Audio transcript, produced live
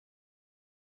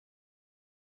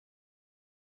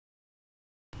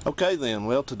Okay then,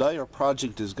 well today our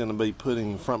project is going to be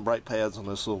putting front brake pads on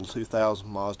this little 2000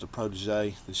 Mazda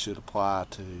Protege. This should apply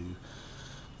to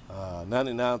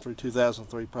 99 through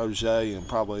 2003 Protege and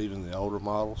probably even the older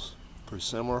models. Pretty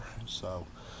similar. So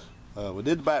we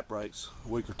did the back brakes a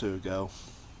week or two ago,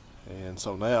 and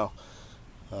so now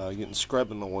getting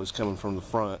scrubbing noise coming from the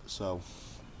front, so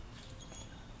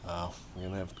we're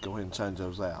going to have to go ahead and change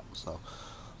those out. So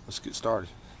let's get started.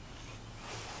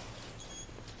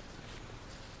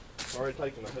 Already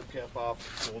taken the hubcap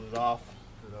off, pulled it off,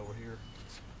 put it over here,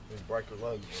 and breaker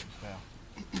load works now.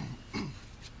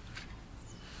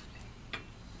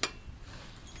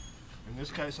 In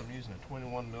this case, I'm using a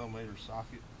 21mm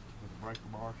socket with a breaker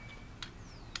bar.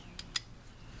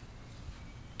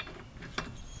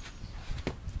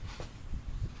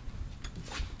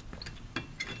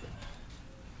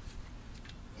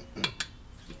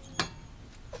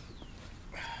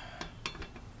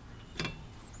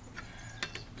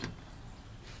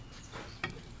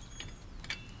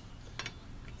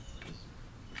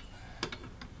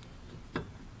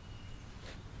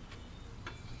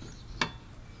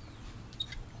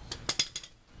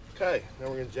 Okay, now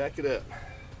we're going to jack it up.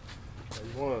 Now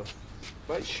you want to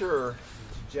make sure that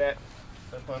you jack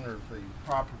up under the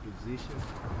proper position.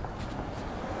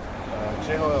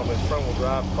 Generally on these front wheel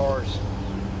drive cars,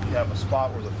 you have a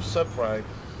spot where the subframe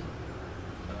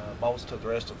bolts to the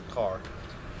rest of the car,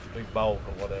 big bolt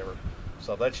or whatever.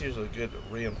 So that's usually a good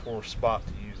reinforced spot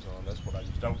to use on. That's what I use.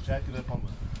 Don't jack it up on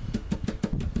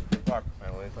the rocker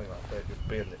panel or anything like that, just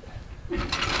bend it.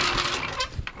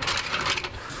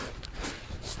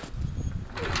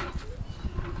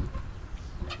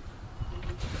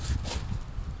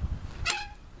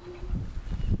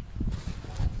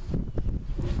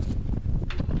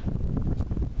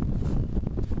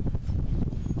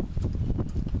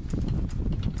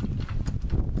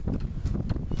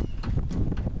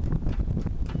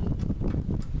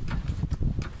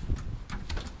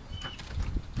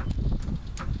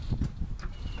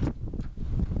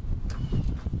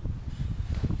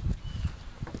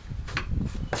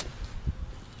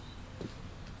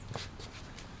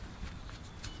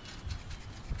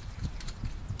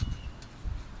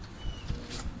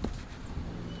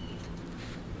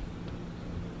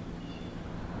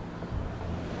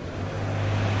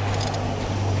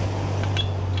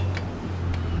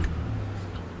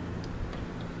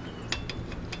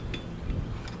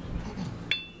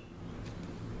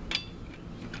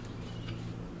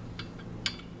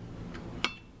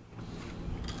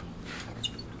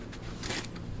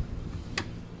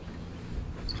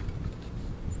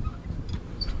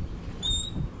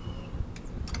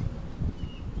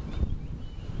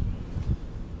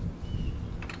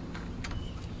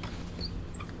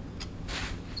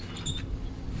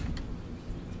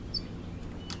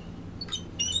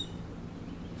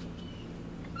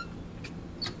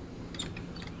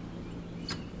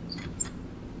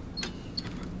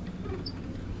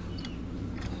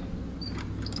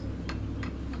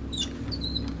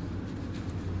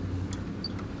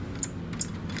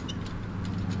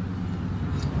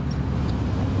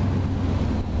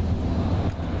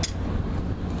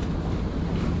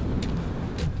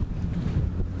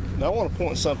 Now I want to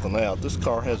point something out. This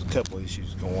car has a couple of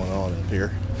issues going on up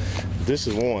here. This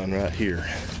is one right here.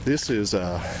 This is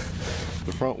the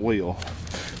front wheel.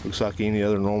 Looks like any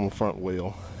other normal front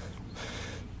wheel.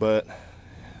 But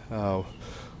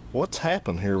what's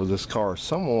happened here with this car?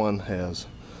 Someone has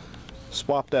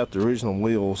swapped out the original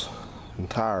wheels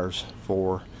and tires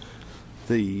for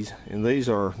these, and these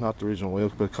are not the original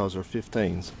wheels because they're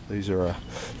 15s. These are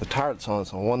the tire that's on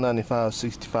it's a 195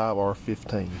 65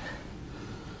 R15.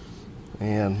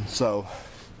 And so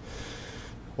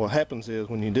what happens is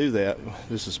when you do that,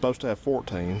 this is supposed to have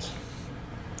 14s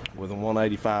with a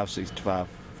 185 65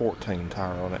 14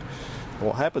 tire on it. And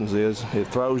what happens is it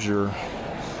throws your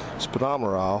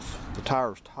speedometer off. The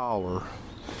tire's taller,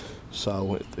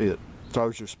 so it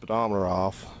throws your speedometer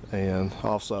off, and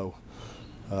also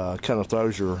kind of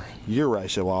throws your gear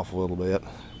ratio off a little bit.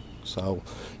 So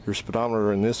your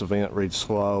speedometer in this event reads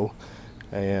slow,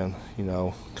 and you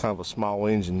know, kind of a small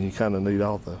engine, you kind of need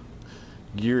all the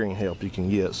gearing help you can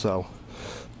get. So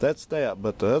that's that.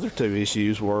 But the other two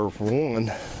issues were, for one,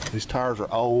 these tires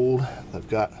are old. They've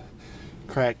got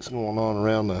cracks going on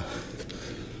around the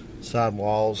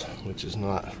sidewalls, which is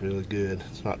not really good.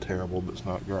 It's not terrible, but it's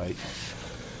not great.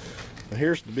 Now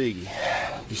here's the biggie.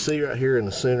 You see right here in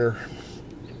the center,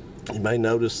 you may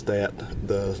notice that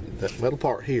that metal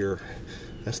part here,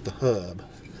 that's the hub.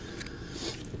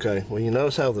 Okay, well, you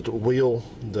notice how the wheel,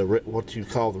 what you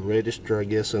call the register, I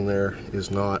guess, in there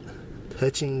is not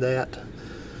touching that.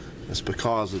 It's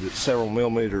because it's several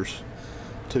millimeters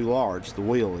too large, the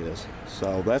wheel is.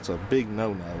 So that's a big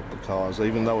no-no, because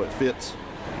even though it fits,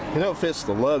 it fits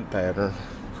the lug pattern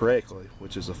correctly,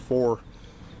 which is a 4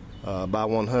 by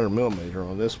 100 millimeter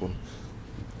on this one.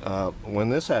 When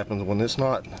this happens, when it's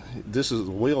not, the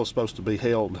wheel is supposed to be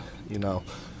held,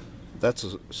 that's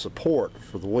a support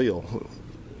for the wheel.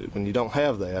 When you don't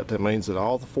have that, that means that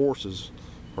all the forces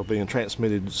are being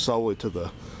transmitted solely to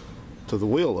the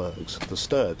wheel lugs, the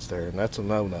studs there, and that's a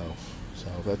no-no. So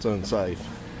that's unsafe.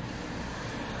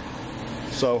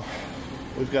 So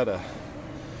we've got to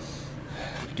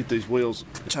get these wheels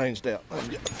changed out.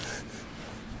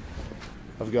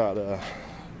 I've got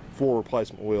 4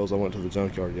 replacement wheels. I went to the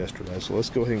junkyard yesterday, so let's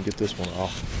go ahead and get this one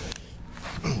off.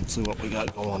 See what we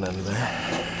got going under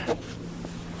there.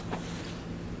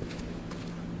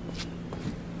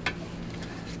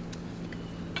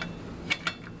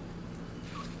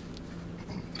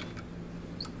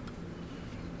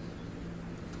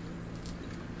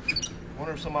 I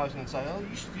wonder if somebody's going to say, oh,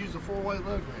 you should use the 4-way lug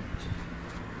wrench.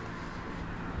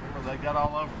 Remember, they got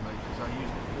all over me because I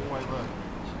used the 4-way lug wrench.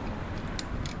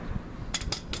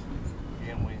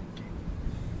 And win.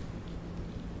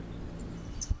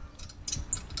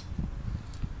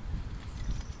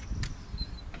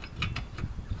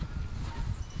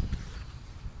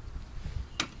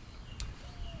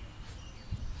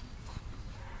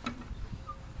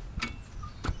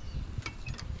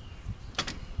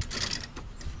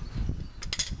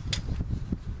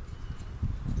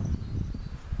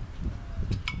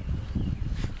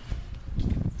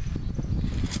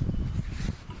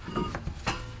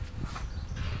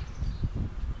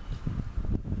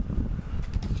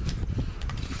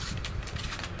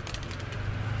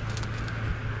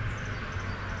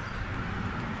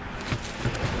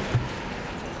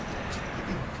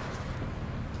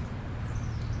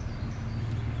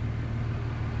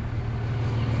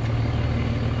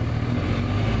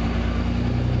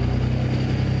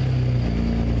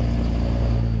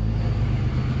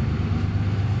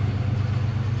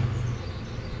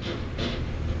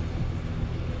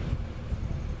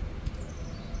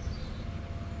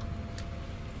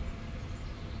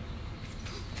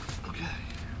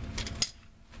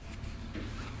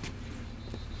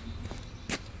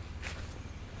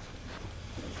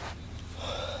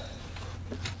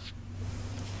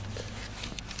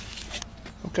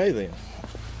 Okay then,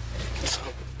 so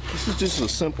this is just a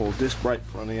simple disc brake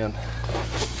front end,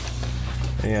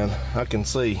 and I can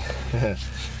see it's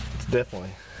definitely,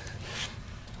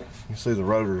 you can see the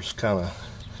rotor's kind of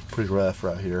pretty rough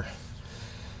right here,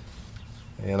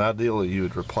 and ideally you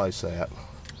would replace that.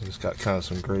 It's got kind of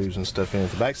some grooves and stuff in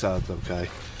it. The back side's okay,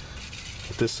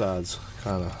 but this side's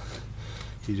kind of,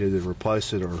 you either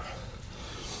replace it or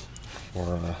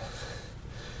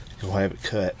you'll have it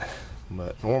cut.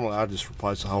 But normally I just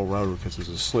replace the whole rotor because it's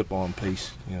a slip-on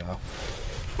piece,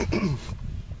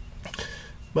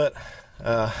 But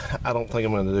I don't think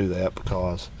I'm going to do that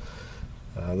because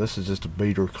this is just a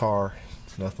beater car.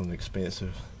 It's nothing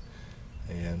expensive,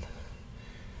 and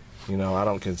I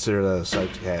don't consider that a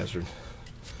safety hazard.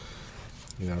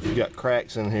 If you got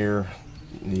cracks in here,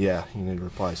 yeah, you need to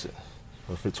replace it.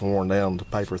 Or if it's worn down to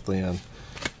paper thin,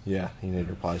 yeah, you need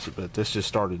to replace it. But this just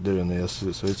started doing this, so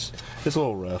it's a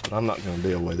little rough, but I'm not going to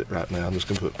deal with it right now. I'm just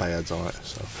going to put pads on it.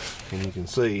 So, and you can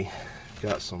see,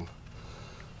 got some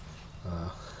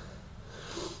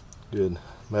good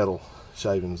metal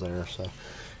shavings there. So,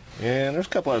 and there's a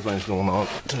couple other things going on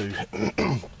too.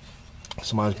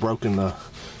 Somebody's broken the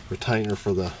retainer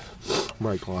for the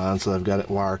brake line, so I've got it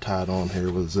wire tied on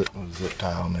here with a zip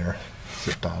tie on there,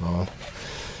 zip tied on,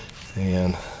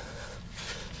 and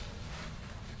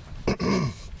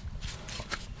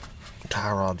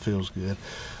tie rod feels good.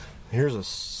 Here's a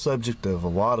subject of a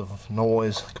lot of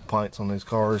noise complaints on these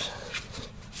cars.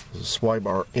 There's a sway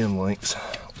bar end links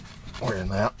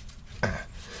wearing out.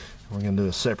 We're gonna do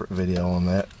a separate video on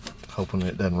that, hoping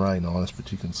it doesn't rain on us,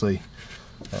 but you can see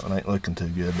that one ain't looking too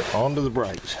good. But on to the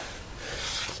brakes.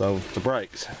 So the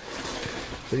brakes,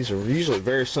 these are usually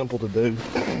very simple to do.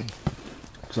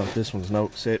 Looks like this one's no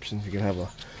exception. You can have a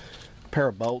pair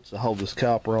of bolts to hold this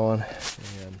caliper on,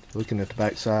 and looking at the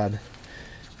back side,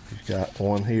 you've got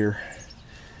one here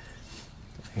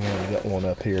and you've got one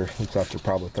up here. Looks like they're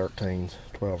probably 13s,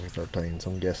 12 or 13s.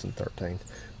 I'm guessing 13.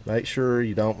 Make sure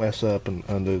you don't mess up and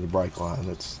undo the brake line.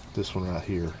 That's this one right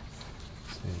here.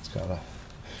 See, it's got a,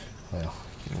 well,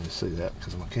 you can see that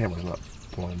because my camera's not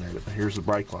pointing at it, but here's the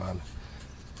brake line.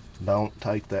 Don't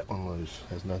take that one loose.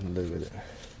 Has nothing to do with it.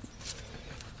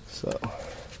 So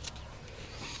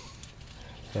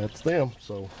that's them.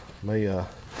 So me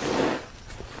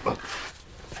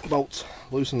bolts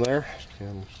loosen there,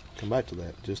 and come back to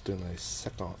that just in a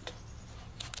second.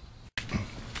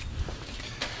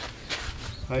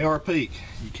 Hey Peak,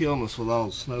 you killing us with all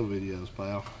the snow videos,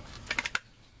 pal.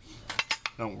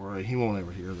 Don't worry, he won't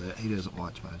ever hear that. He doesn't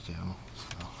watch my channel.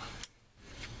 So.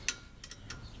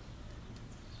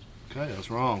 Okay, that's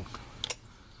wrong.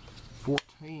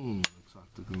 14 looks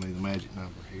like to be the magic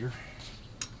number here.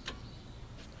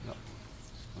 Yep,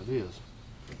 it is.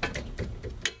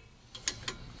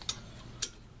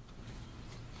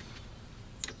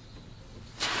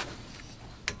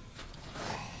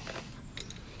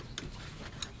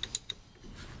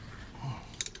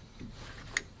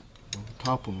 The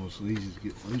top one was easy to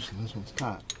get loose, and this one's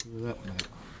tight. Look at that one out.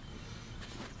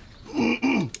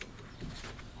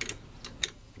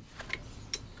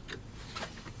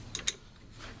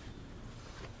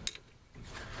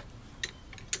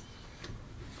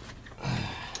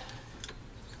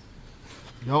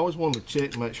 You always want to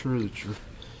check and make sure that your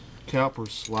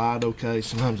calipers slide okay.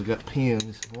 Sometimes they got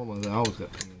pins. Normally they always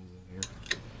got pins in here.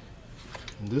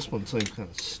 And this one seems kind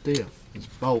of stiff. This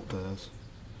bolt does.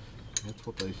 That's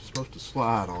what they're supposed to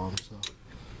slide on. So.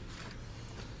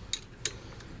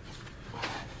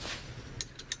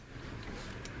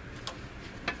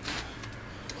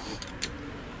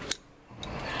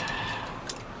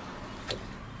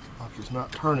 Like it's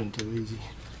not turning too easy.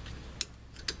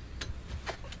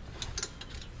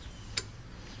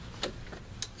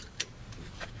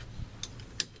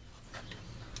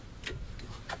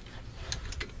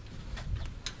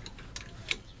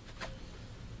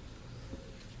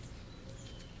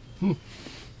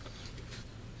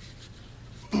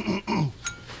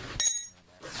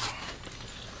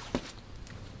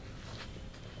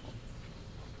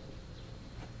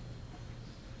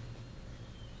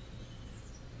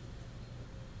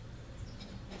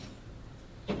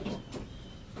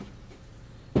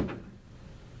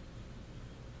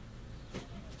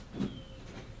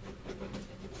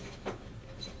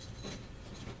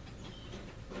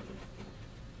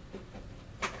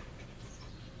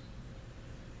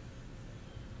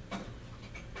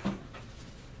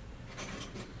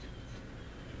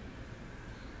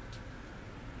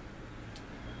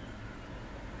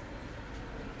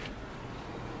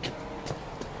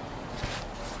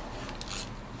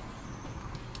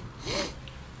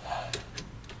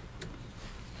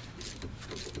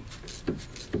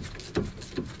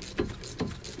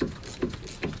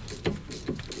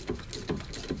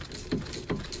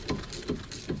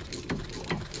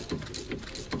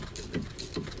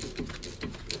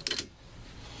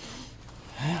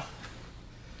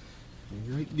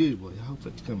 Great googly. I hope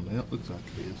it's coming out. Looks like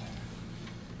it is.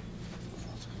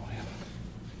 Let's go ahead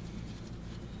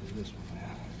and do this one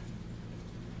out.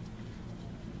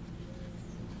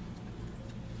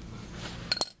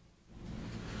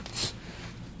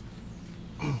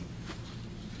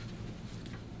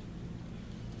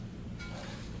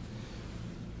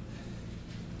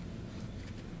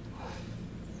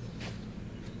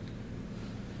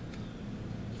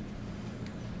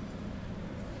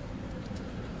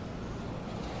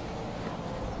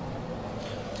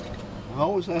 I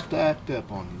always have to act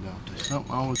up on you, don't they?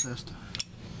 Something always has to.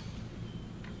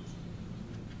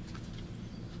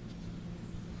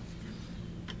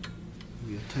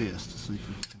 Be a test to see if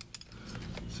we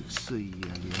can succeed,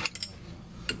 I guess.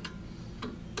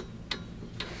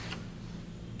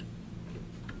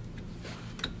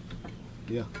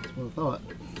 Yeah, that's what I thought.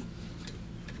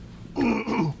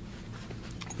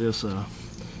 This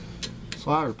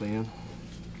slider pin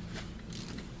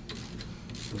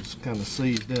was kind of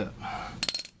seized up.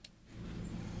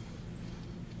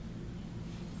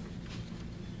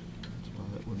 That's why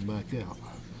that wouldn't back out.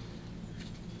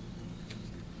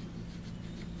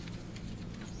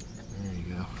 There you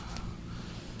go.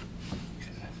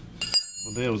 Okay.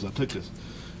 What I did was I took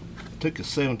a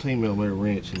 17mm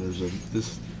wrench, and there's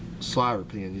this slider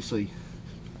pin. You see,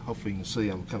 hopefully you can see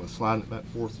I'm kind of sliding it back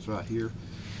and forth. It's right here.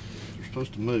 You're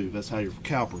supposed to move. That's how your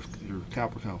caliper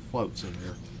kind of floats in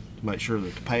there, to make sure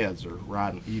that the pads are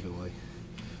riding evenly.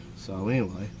 So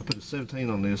anyway, I put a 17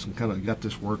 on this and kind of got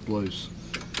this worked loose.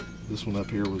 This one up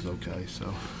here was okay,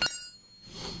 so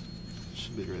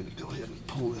should be ready to go ahead and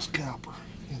pull this caliper,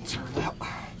 insert out.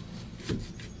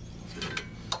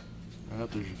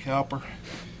 Alright, there's your caliper.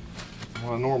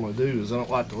 What I normally do is I don't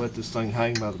like to let this thing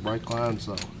hang by the brake line,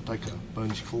 so I take a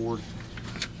bungee cord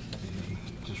and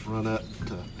just run up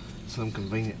to some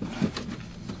convenient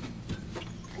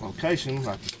location,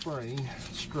 like the spring,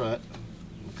 strut,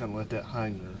 and kind of let that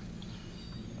hang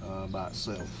there by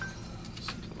itself. Let's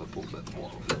come up a little bit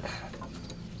more.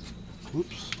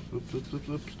 Oops, oops, oops, oops,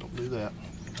 oops, don't do that.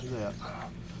 Don't do that.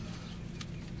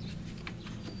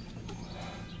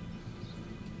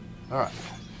 Alright.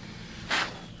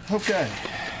 Okay.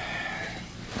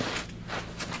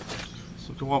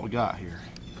 So at what we got here.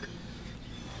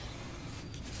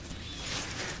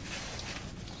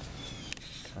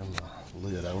 Turn the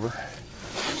lid over.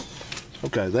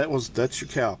 Okay, that's your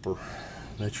caliper.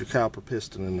 That's your caliper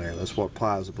piston in there. That's what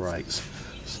applies the brakes.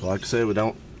 So like I said, we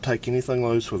don't take anything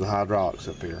loose with the hydraulics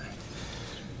up here.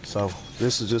 So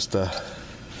this is just a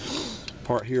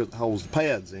part here that holds the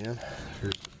pads in.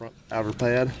 Here's the front outer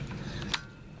pad.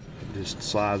 It just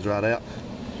slides right out.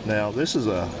 Now this is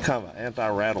a kind of an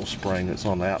anti-rattle spring that's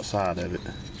on the outside of it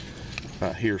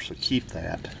right here, so keep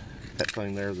that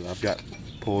thing there that I've got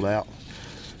pulled out.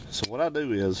 So what I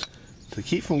do is, to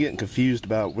keep from getting confused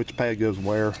about which pad goes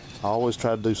where, I always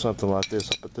try to do something like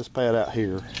this. I put this pad out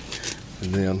here,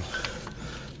 and then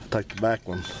I take the back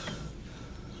one.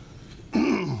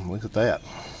 Look at that.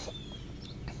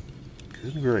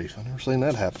 Good grief, I've never seen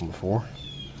that happen before.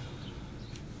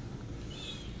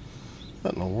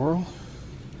 What in the world?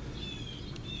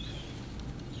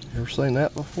 Ever seen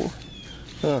that before?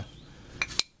 Huh.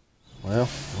 Well,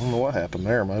 I don't know what happened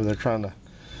there. Maybe they're trying to,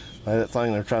 maybe that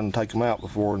thing they're trying to take them out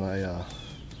before, and they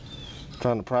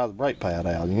trying to pry the brake pad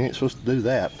out. You ain't supposed to do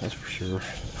that, that's for sure.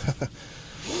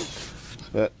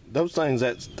 But those things,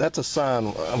 that's a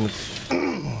sign.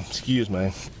 Excuse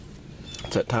me.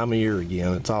 It's that time of year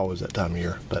again. It's always that time of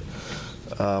year. But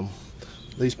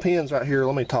these pins right here,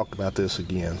 let me talk about this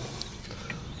again.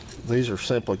 These are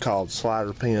simply called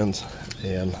slider pins,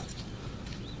 and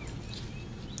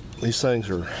these things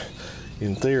are,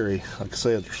 in theory, like I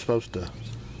said, they're supposed to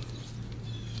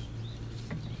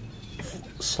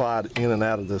slide in and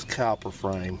out of this caliper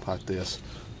frame like this.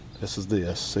 This is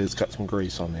this. See, it's got some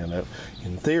grease on the end of it.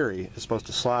 In theory, it's supposed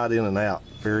to slide in and out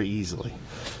very easily,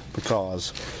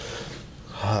 because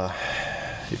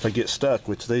if they get stuck,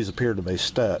 which these appear to be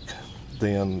stuck,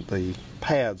 then the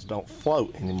pads don't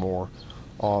float anymore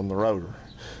on the rotor.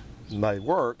 They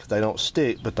work, they don't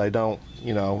stick, but they don't,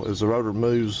 you know, as the rotor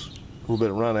moves a little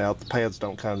bit of run out, the pads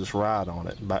don't kind of just ride on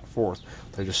it back and forth.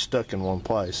 They're just stuck in one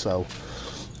place. So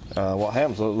what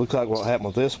happens, it looks like what happened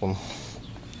with this one.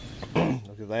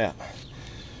 Look at that.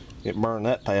 It burned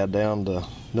that pad down to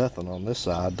nothing on this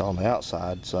side, on the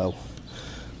outside. So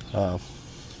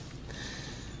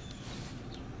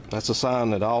that's a sign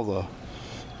that all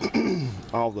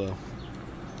the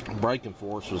braking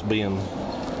force was being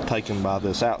taken by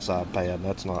this outside pad, and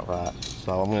that's not right.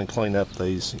 So I'm going to clean up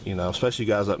these, you know, especially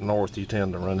you guys up north, you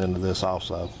tend to run into this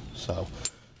also. So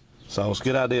it's a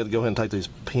good idea to go ahead and take these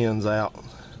pins out,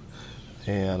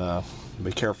 and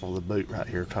be careful of the boot right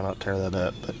here. Try not to tear that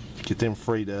up, but get them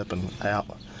freed up and out,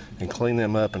 and clean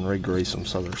them up and re-grease them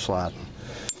so they're sliding.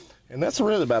 And that's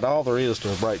really about all there is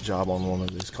to a brake job on one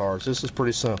of these cars. This is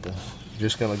pretty simple. You're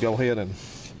just going to go ahead and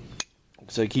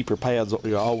so keep your pads,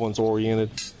 your old ones oriented.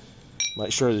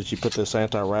 Make sure that you put this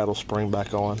anti-rattle spring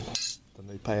back on, the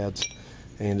new pads,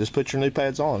 and just put your new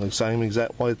pads on the same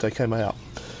exact way that they came out.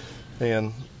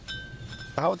 And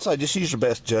I would say just use your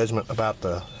best judgment about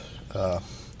the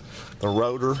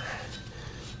rotor.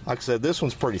 Like I said, this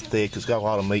one's pretty thick. It's got a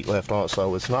lot of meat left on it,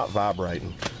 so it's not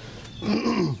vibrating.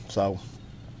 So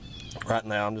right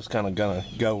now I'm just kind of gonna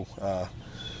go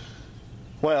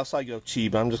well, I say go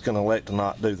cheap. I'm just going to elect to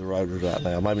not do the rotors right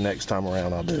now. Maybe next time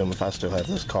around I'll do them if I still have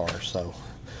this car. So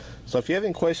if you have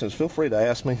any questions, feel free to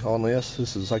ask me on this.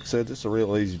 This is, like I said, this is a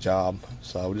real easy job.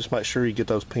 So just make sure you get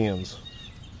those pins.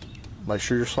 Make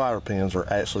sure your slider pins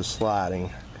are actually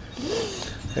sliding.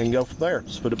 And go from there.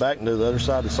 Just put it back and do the other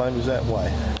side the same exact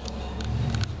way.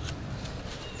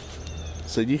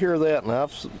 So you hear that? And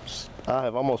I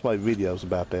have almost made videos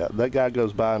about that. That guy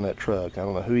goes by in that truck. I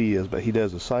don't know who he is, but he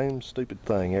does the same stupid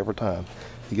thing every time.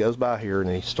 He goes by here and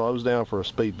he slows down for a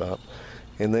speed bump,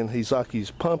 and then he's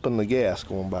pumping the gas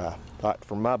going by, like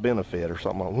for my benefit or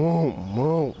something. Like, vroom,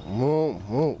 vroom, vroom,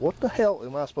 vroom. What the hell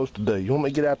am I supposed to do? You want me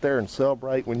to get out there and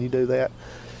celebrate when you do that?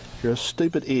 You're a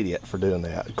stupid idiot for doing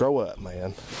that. Grow up,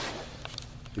 man.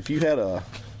 If you had a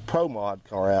Pro Mod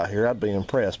car out here, I'd be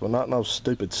impressed, but not no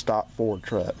stupid stock Ford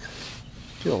truck.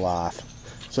 Get a life.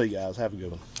 See you guys, have a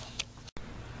good one.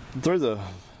 Through the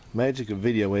magic of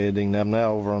video editing, I'm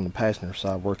now over on the passenger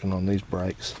side working on these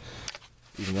brakes.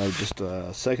 Even though just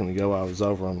a second ago I was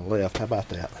over on the left. How about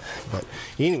that? But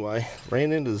anyway,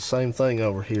 ran into the same thing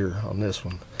over here on this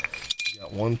one. You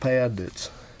got one pad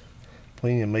that's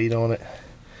plenty of meat on it,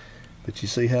 but you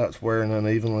see how it's wearing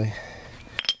unevenly.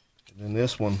 And then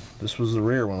this one, this was the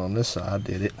rear one on this side,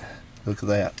 did it. Look at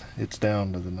that. It's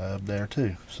down to the nub there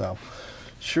too. So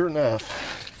sure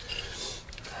enough,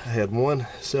 I had one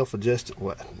self-adjusted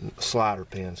slider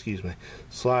pin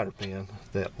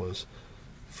that was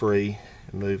free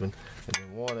and moving, and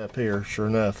then one up here, sure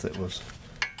enough, that was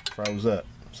froze up.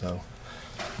 So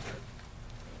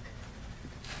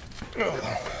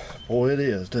Boy, it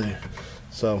is, too.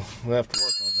 So we'll have to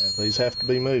work on that. These have to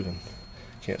be moving.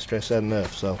 Can't stress that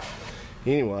enough. So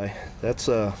anyway, that's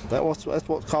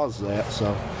what causes that.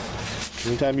 So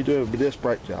anytime you do a disc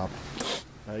brake job,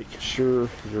 make sure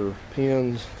your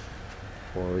pins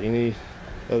or any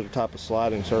other type of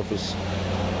sliding surface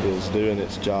is doing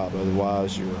its job.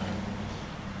 Otherwise, your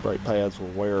brake pads will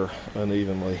wear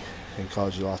unevenly and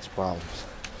cause you lots of problems.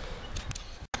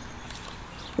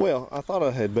 Well, I thought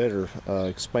I had better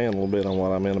expand a little bit on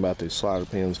what I meant about these slider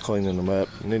pins, cleaning them up.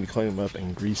 You need to clean them up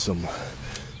and grease them.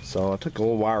 So I took a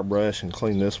little wire brush and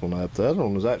cleaned this one up. The other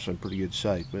one was actually in pretty good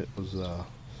shape. It was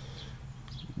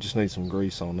just need some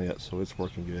grease on it, so it's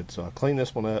working good. So I cleaned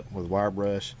this one up with a wire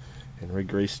brush and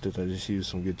re-greased it. I just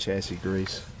used some good chassis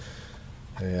grease,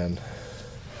 and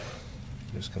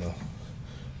I'm just gonna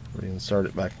reinsert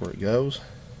it back where it goes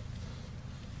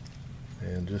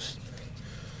and just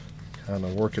kind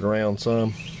of work it around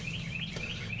some.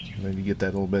 You need to get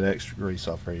that little bit extra grease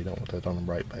off there. You don't want that on the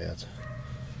brake pads.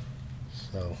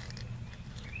 So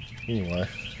anyway, it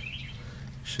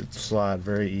should slide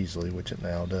very easily, which it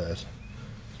now does.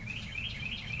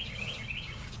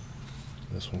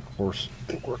 This one, of course,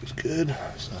 it works good.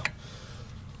 So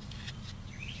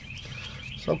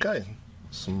it's okay.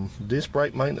 Some disc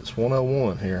brake maintenance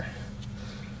 101 here.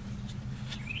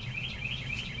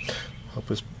 Hope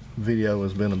this video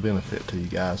has been a benefit to you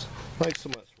guys. Thanks so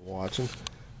much for watching.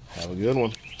 Have a good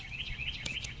one.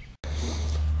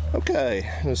 Okay,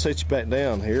 I'm going to set you back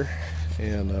down here,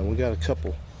 and we got a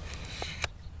couple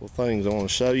of things I want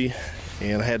to show you,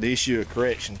 and I had to issue a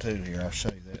correction too here. I'll show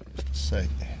you that in just a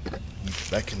second.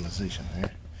 Get back in position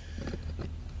here.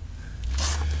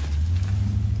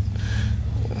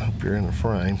 I hope you're in the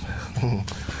frame.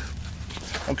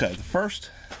 Okay, the first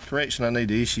correction I need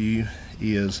to issue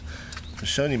is I'm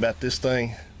showing you about this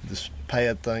thing, this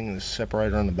pad thing, this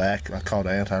separator on the back. I call it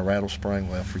anti-rattle spring.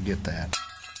 Well, forget that.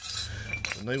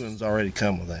 The new ones already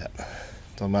come with that.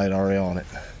 It's already on it.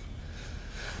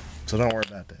 So don't worry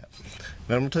about that.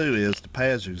 Number two is the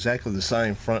pads are exactly the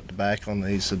same front to back on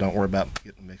these, so don't worry about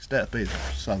getting mixed up either.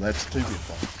 So that's two good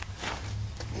things.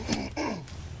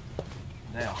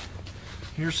 Now,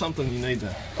 here's something you need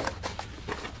to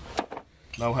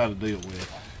know how to deal with.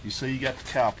 You see you got the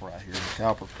caliper right here, the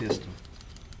caliper piston.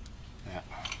 That.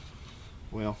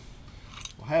 Well,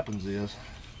 what happens is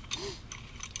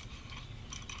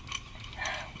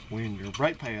when your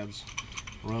brake pads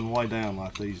run way down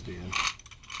like these did,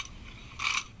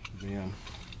 then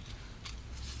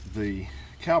the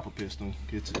caliper piston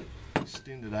gets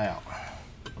extended out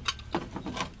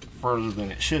further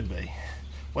than it should be.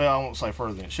 Well, I won't say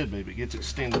further than it should be, but it gets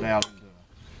extended out into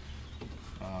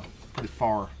a pretty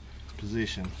far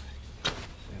position.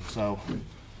 And so,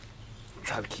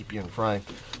 try to keep you in frame.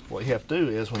 What you have to do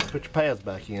is, when you put your pads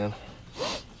back in,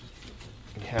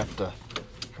 you have to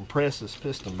compress this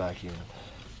piston back in.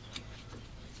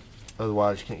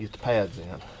 Otherwise, you can't get the pads in.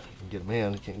 You can get them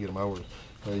in, you can't get them over.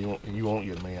 You won't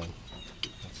get them in.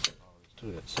 That's all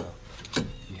there is to it. So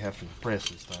you have to compress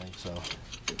this thing. So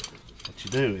what you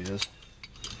do is,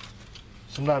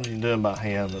 sometimes you can do them by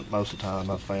hand, but most of the time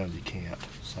I've found you can't.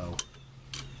 So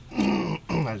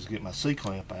I just get my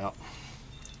C-clamp out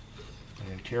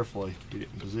and carefully get it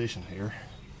in position here,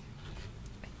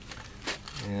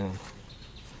 and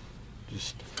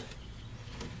just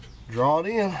draw it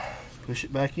in, push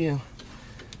it back in,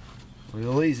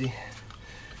 real easy.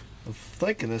 I'm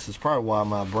thinking this is probably why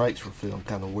my brakes were feeling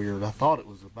kind of weird. I thought it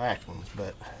was the back ones,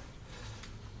 but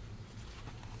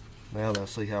now that I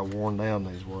see how worn down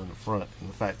these were in the front and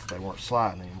the fact that they weren't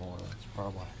sliding anymore, that's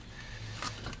probably.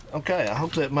 Okay, I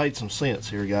hope that made some sense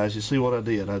here, guys. You see what I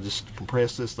did? I just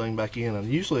compressed this thing back in, and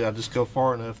usually I just go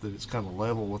far enough that it's kind of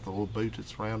level with the little boot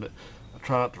that's around it. I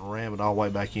try not to ram it all the way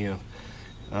back in.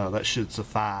 That should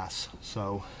suffice.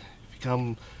 So if you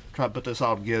come try to put this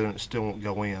all together and it still won't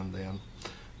go in, then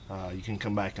you can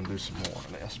come back and do some more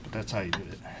on this. But that's how you do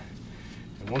it.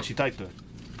 And once you take the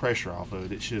pressure off of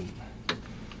it, it shouldn't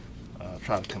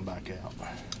try to come back out.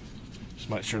 Just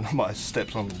make sure nobody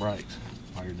steps on the brakes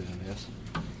while you're doing this.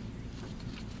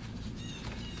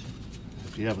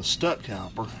 If you have a stuck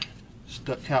caliper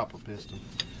piston,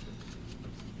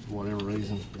 for whatever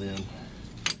reason, then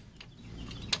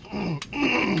you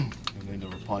need to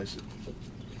replace it,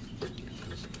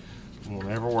 because it won't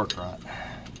ever work right.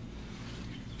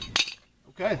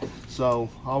 Okay, so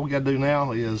all we got to do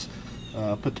now is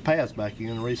put the pads back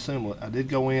in and reassemble it. I did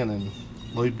go in and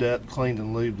lubed up, cleaned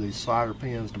and lubed these slider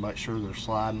pins to make sure they're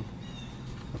sliding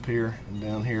up here and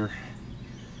down here.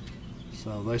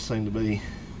 So they seem to be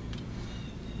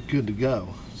good to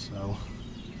go, so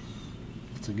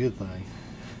it's a good thing.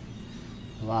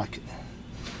 I like it.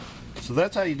 So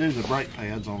that's how you do the brake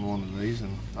pads on one of these,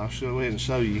 and I'll go ahead and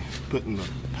show you putting the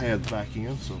pads back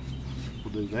in. So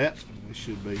we'll do that. It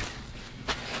should be.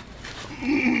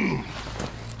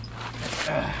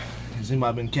 Has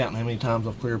anybody been counting how many times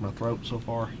I've cleared my throat so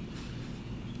far?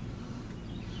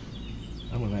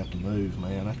 I'm gonna have to move,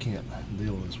 man. I can't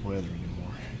deal with this weather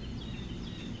anymore.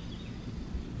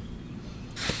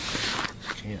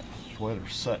 Can't. This weather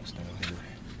sucks down here.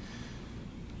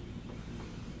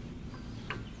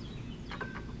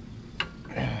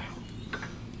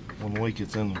 1 week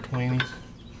it's in the 20s.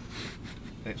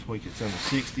 Next week it's in the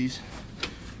 60s.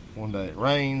 One day it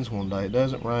rains, one day it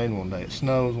doesn't rain, one day it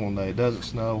snows, one day it doesn't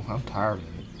snow. I'm tired of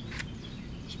it.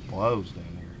 It just blows down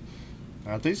here.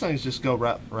 Now, these things just go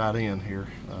right in here.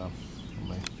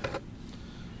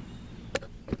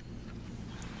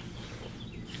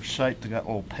 They're shaped. They got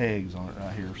little pegs on it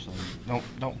right here, so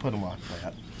don't put them like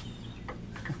that.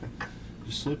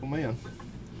 Just slip them in.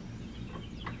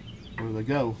 Where they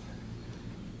go?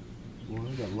 Well,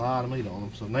 they got a lot of meat on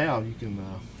them. So now you can.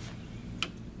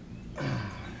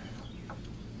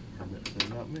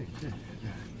 Not me.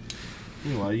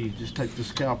 Anyway, you just take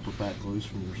this caliper back loose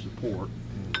from your support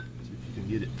and see if you can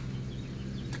get it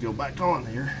to go back on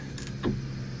here.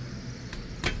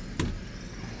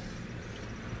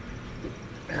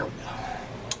 There we go.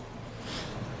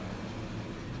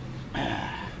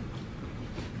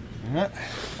 Alright,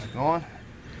 back on.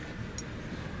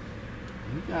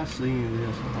 You guys see any of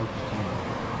this? I hope you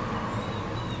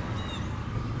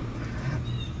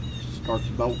can. Start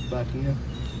your bolts back in.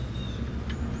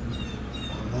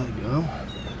 There you go.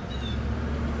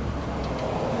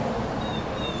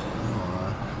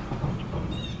 Alright.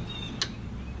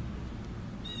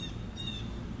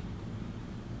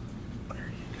 There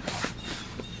you go.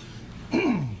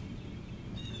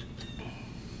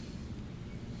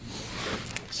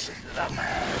 Set it up. I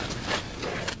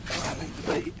need to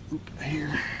be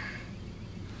here.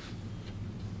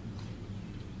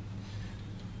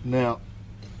 Now,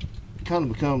 it kind of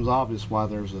becomes obvious why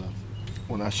there's a.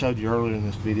 When I showed you earlier in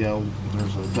this video,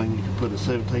 there's a thing you can put a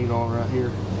 17 on right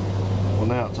here. Well,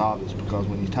 now it's obvious because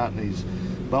when you tighten these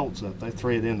bolts up, they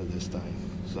thread into this thing.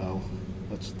 So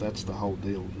that's the whole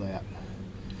deal with that.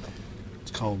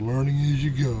 It's called learning as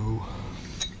you go.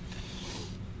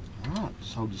 All right,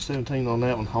 just hold the 17 on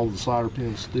that one. Hold the slider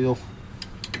pin still.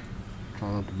 Try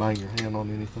not to bang your hand on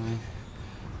anything.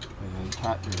 And then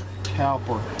tighten your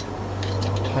caliper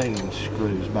retaining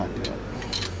screws back up.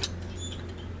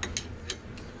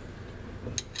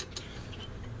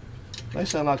 They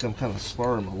sound like I'm kind of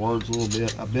slurring my words a little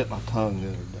bit. I bit my tongue the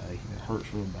other day. It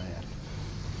hurts real bad.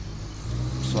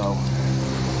 So,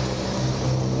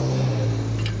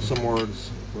 some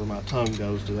words where my tongue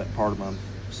goes to that part of my,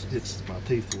 hits my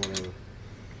teeth or whatever.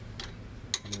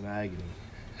 I'm in agony.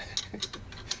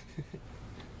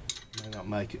 May not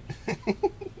make it.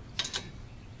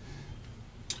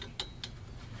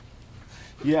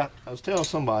 Yeah, I was telling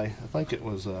somebody, I think it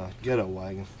was Ghetto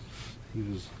Wagon. He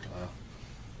was,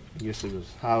 I guess he was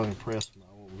highly impressed with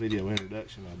my little video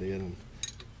introduction I did, and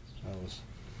I was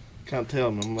kind of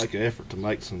telling him I'm going to make an effort to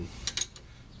make some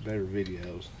better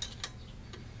videos.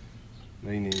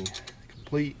 Meaning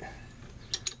complete,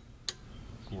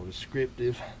 more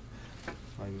descriptive,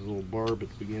 maybe a little blurb at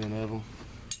the beginning of them.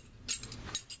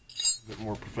 A bit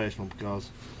more professional,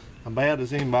 because I'm bad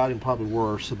as anybody and probably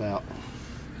worse about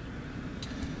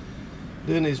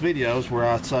doing these videos where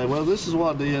I'd say, well, this is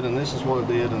what I did, and this is what I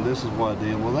did, and this is what I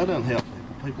did. Well, that doesn't help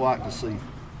people. People like to see,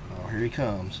 oh, here he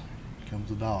comes. Here comes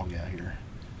the dog out here.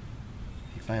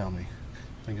 He found me.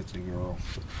 I think it's a girl.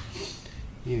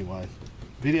 Anyway,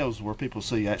 videos where people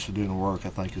see actually doing the work, I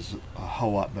think, is a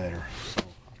whole lot better. So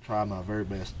I'll try my very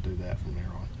best to do that from here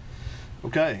on.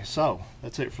 Okay, so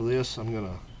that's it for this. I'm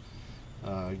going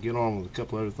to get on with a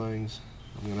couple other things.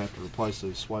 I'm going to have to replace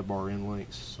these sway bar end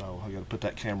links, so I got to put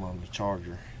that camera on the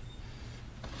charger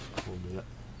a little bit,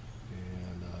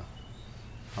 and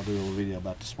I'll do a little video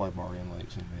about the sway bar end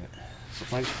links in a minute. So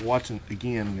thanks for watching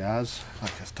again, guys.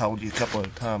 Like I've told you a couple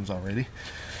of times already.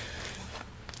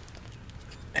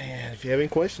 And if you have any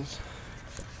questions,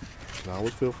 you can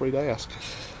always feel free to ask.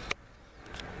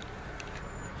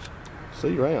 See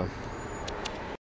you around.